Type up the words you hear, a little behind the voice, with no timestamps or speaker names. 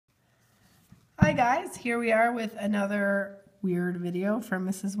Hi guys, here we are with another weird video from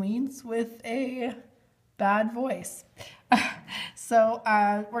Mrs. Weens with a bad voice.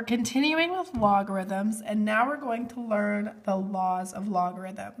 We're continuing with logarithms, and now we're going to learn the laws of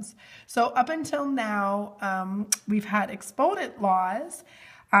logarithms. So up until now, we've had exponent laws,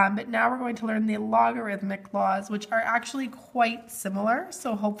 but now we're going to learn the logarithmic laws, which are actually quite similar.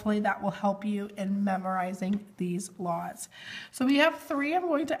 So hopefully that will help you in memorizing these laws. So we have three I'm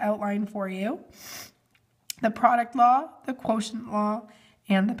going to outline for you: the product law, the quotient law,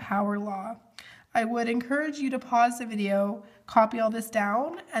 and the power law. I would encourage you to pause the video, copy all this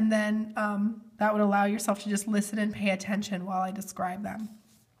down, and then that would allow yourself to just listen and pay attention while I describe them.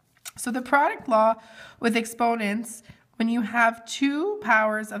 So the product law with exponents: when you have two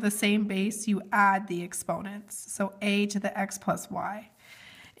powers of the same base, you add the exponents. So a to the x plus y.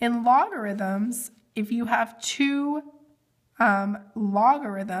 In logarithms, if you have two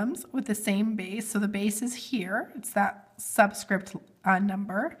logarithms with the same base, so the base is here, it's that subscript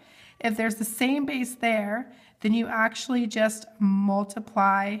number. If there's the same base there, then you actually just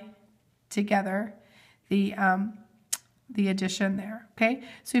multiply together the addition there, okay?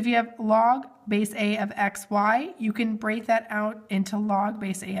 So if you have log base a of xy, you can break that out into log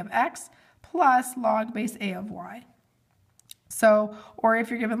base a of x plus log base a of y. So, or if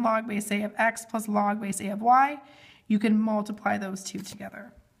you're given log base a of x plus log base a of y, you can multiply those two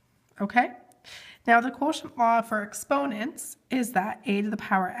together, okay? Now the quotient law for exponents is that a to the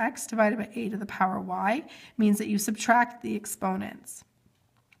power x divided by a to the power y means that you subtract the exponents.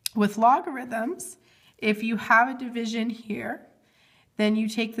 With logarithms, if you have a division here, then you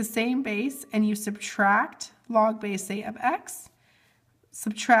take the same base and you subtract log base a of x,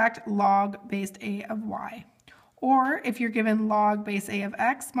 subtract log base a of y. Or if you're given log base a of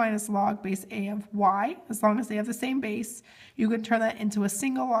x minus log base a of y, as long as they have the same base, you can turn that into a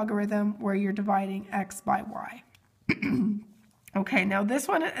single logarithm where you're dividing x by y. Okay, now this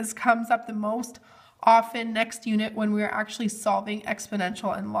one comes up the most often next unit when we're actually solving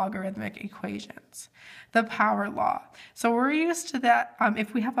exponential and logarithmic equations. The power law. So we're used to that.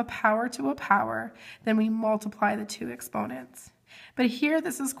 If we have a power to a power, then we multiply the two exponents. But here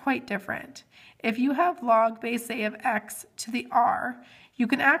this is quite different. If you have log base a of x to the r, you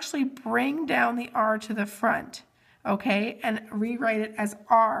can actually bring down the r to the front, okay, and rewrite it as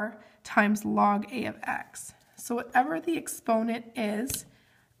r times log a of x. So whatever the exponent is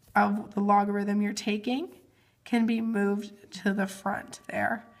of the logarithm you're taking can be moved to the front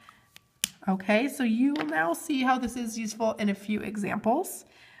there. Okay, so you will now see how this is useful in a few examples.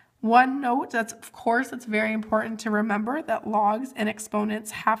 One note, of course, it's very important to remember that logs and exponents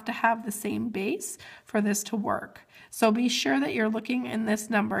have to have the same base for this to work. So be sure that you're looking in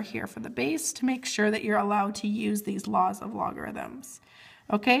this number here for the base to make sure that you're allowed to use these laws of logarithms.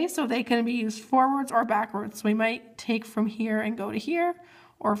 Okay, so they can be used forwards or backwards. So we might take from here and go to here,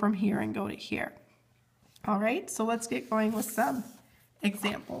 or from here and go to here. All right, so let's get going with some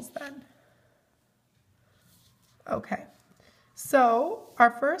examples then. Okay, so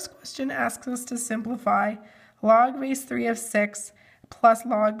our first question asks us to simplify log base 3 of 6 plus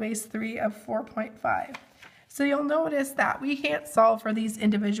log base 3 of 4.5. So you'll notice that we can't solve for these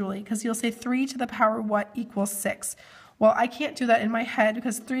individually because you'll say 3 to the power what equals 6. Well, I can't do that in my head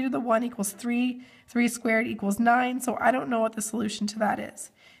because 3 to the 1 equals 3, 3 squared equals 9, so I don't know what the solution to that is.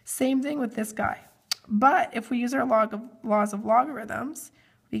 Same thing with this guy. But if we use our laws of logarithms,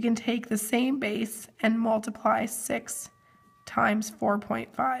 we can take the same base and multiply 6 times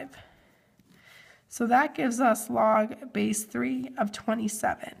 4.5. So that gives us log base 3 of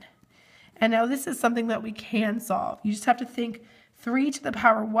 27. And now this is something that we can solve. You just have to think 3 to the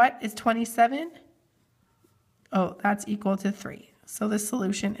power what is 27? Oh, that's equal to 3. So the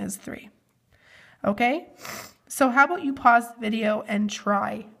solution is 3. Okay? So how about you pause the video and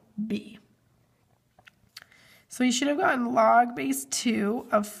try B. So you should have gotten log base 2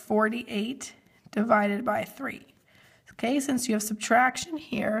 of 48 divided by 3. Okay, since you have subtraction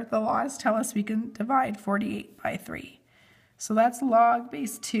here, the laws tell us we can divide 48 by 3. So that's log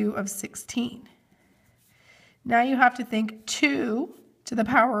base 2 of 16. Now you have to think 2 to the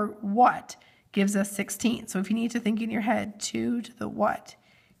power what gives us 16. So if you need to think in your head 2 to the what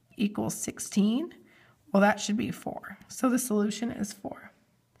equals 16, well, that should be 4. So the solution is 4.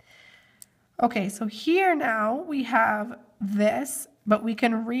 Okay, so here now we have this, but we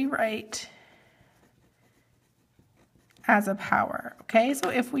can rewrite as a power. Okay, so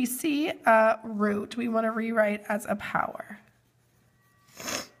if we see a root, we want to rewrite as a power.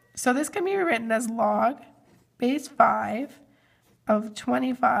 So this can be rewritten as log base 5 of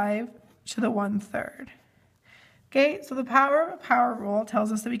 25 to the 1/3. Okay, so the power of a power rule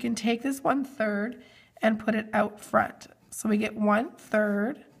tells us that we can take this 1/3 and put it out front. So we get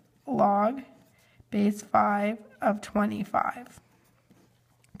 1/3 log base 5 of 25.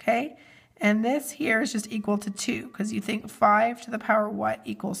 Okay, and this here is just equal to 2 because you think 5 to the power what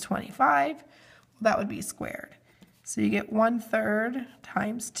equals 25? Well, that would be squared. So you get 1/3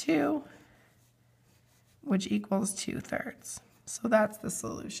 times 2, which equals 2/3. So that's the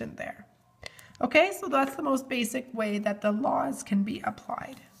solution there. Okay, so that's the most basic way that the laws can be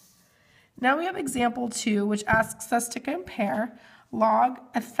applied. Now we have example 2, which asks us to compare log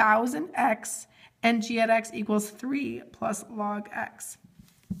 1000x and g at x equals 3 plus log x.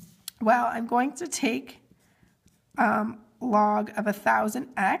 Well, I'm going to take log of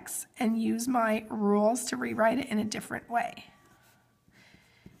 1000x and use my rules to rewrite it in a different way.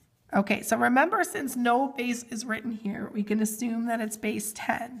 Okay, so remember, since no base is written here, we can assume that it's base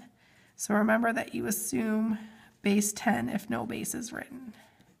 10. So remember that you assume base 10 if no base is written.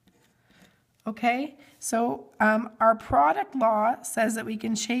 Okay, so our product law says that we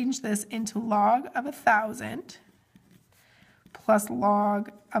can change this into log of 1000 plus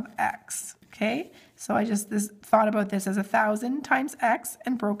log of x. Okay, so I just thought about this as 1000 times x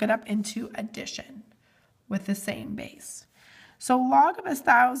and broke it up into addition with the same base. So log of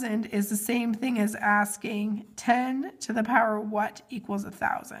 1000 is the same thing as asking 10 to the power what equals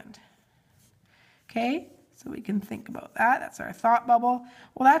 1000. Okay, so we can think about that. That's our thought bubble.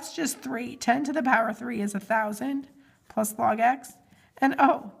 Well, that's just 3. 10 to the power 3 is 1000 plus log x. And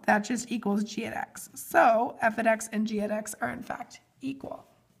oh, that just equals g at x. So f at x and g at x are in fact equal.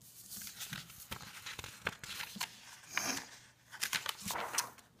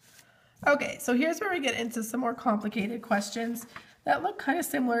 Okay, so here's where we get into some more complicated questions that look kind of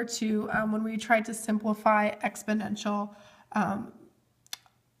similar to when we tried to simplify exponential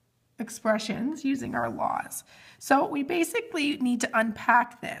expressions using our laws. So we basically need to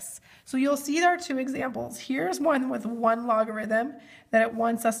unpack this. So you'll see there are two examples. Here's one with one logarithm that it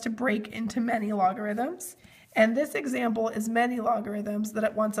wants us to break into many logarithms. And this example is many logarithms that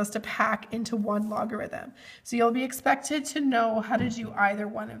it wants us to pack into one logarithm. So you'll be expected to know how to do either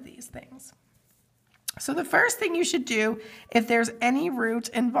one of these things. So the first thing you should do, if there's any root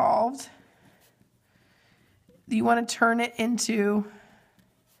involved, you want to turn it into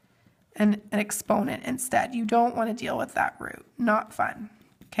an exponent instead. You don't want to deal with that root. Not fun.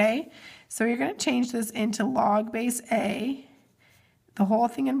 Okay? So you're going to change this into log base a, the whole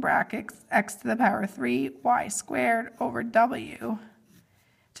thing in brackets, x to the power 3, y squared over w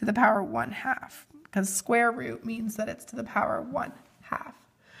to the power 1/2. Because square root means that it's to the power 1/2.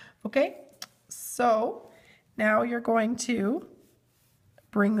 Okay? So now you're going to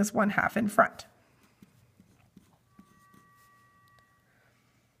bring this 1/2 in front.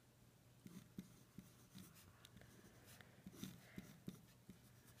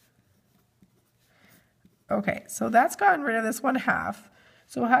 Okay, so that's gotten rid of this 1/2.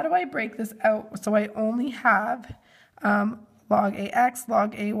 So how do I break this out so I only have log ax,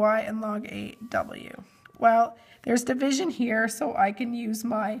 log ay, and log aw? Well, there's division here, so I can use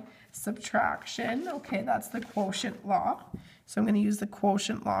my subtraction. Okay, that's the quotient law. So I'm going to use the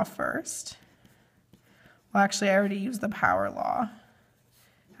quotient law first. Well, actually, I already used the power law.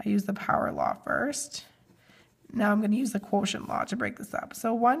 I used the power law first. Now I'm going to use the quotient law to break this up.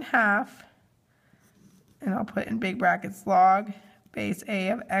 So 1/2. And I'll put in big brackets log base a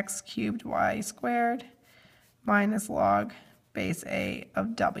of x cubed y squared minus log base a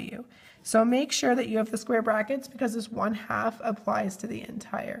of w. So make sure that you have the square brackets because this 1/2 applies to the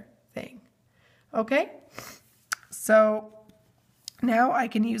entire thing. Okay? So now I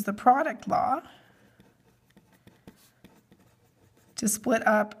can use the product law to split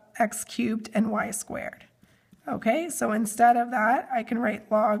up x cubed and y squared. Okay, so instead of that, I can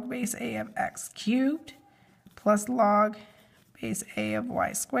write log base a of x cubed plus log base a of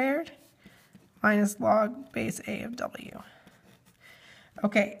y squared minus log base a of w.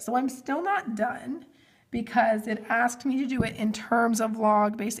 Okay, so I'm still not done because it asked me to do it in terms of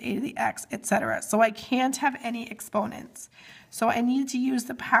log base a to the x, etc. So I can't have any exponents. So I need to use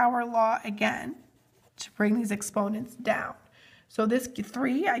the power law again to bring these exponents down. So this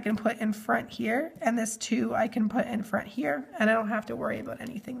 3 I can put in front here, and this 2 I can put in front here, and I don't have to worry about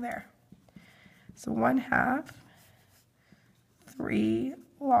anything there. So 1/2, 3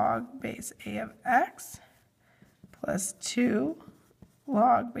 log base a of x plus 2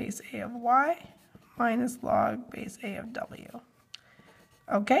 log base a of y minus log base a of w.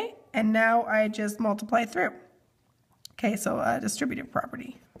 Okay, and now I just multiply through. Okay, so distributive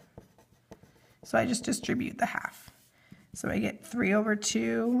property. So I just distribute the half. So I get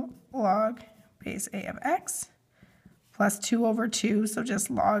 3/2 log base a of x plus 2 over 2, so just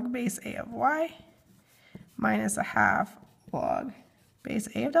log base a of y, minus a half log base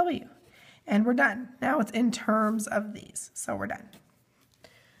a of w. And we're done. Now it's in terms of these, so we're done.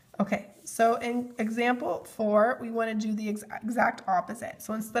 Okay, so in example 4, we want to do the exact opposite.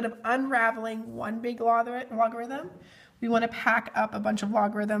 So instead of unraveling one big logarithm, we want to pack up a bunch of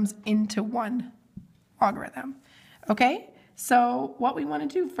logarithms into one logarithm. Okay, so what we want to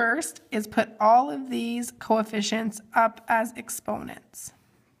do first is put all of these coefficients up as exponents.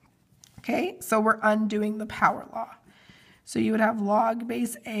 Okay, so we're undoing the power law. So you would have log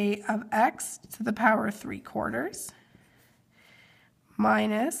base a of x to the power 3/4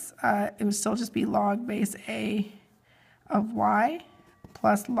 minus, it would still just be log base a of y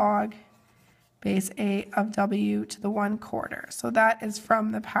plus log base a of w to the 1/4. So that is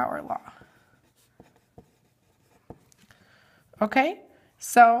from the power law. Okay,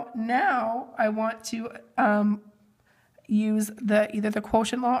 so now I want to use either the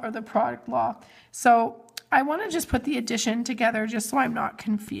quotient law or the product law. So I want to just put the addition together just so I'm not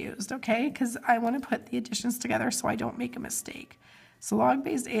confused, okay? Because I want to put the additions together so I don't make a mistake. So log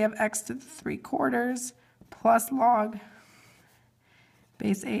base a of x to the 3/4 plus log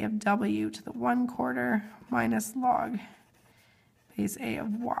base a of w to the 1/4 minus log base a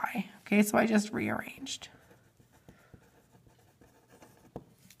of y. Okay, so I just rearranged.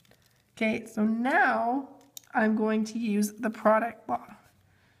 Okay, so now I'm going to use the product law.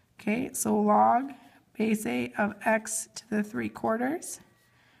 Okay, so log base a of x to the 3/4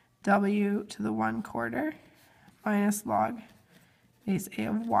 w to the 1/4 minus log base a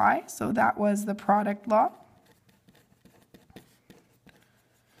of y. So that was the product law.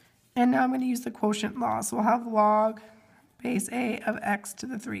 And now I'm going to use the quotient law. So we'll have log base a of x to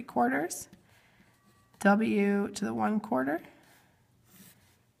the 3/4 w to the 1/4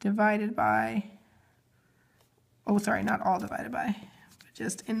 divided by, oh sorry, not all divided by, but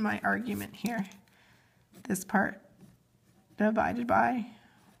just in my argument here, this part divided by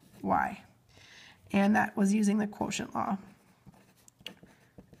y. And that was using the quotient law.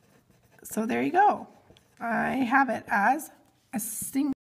 So there you go. I have it as a single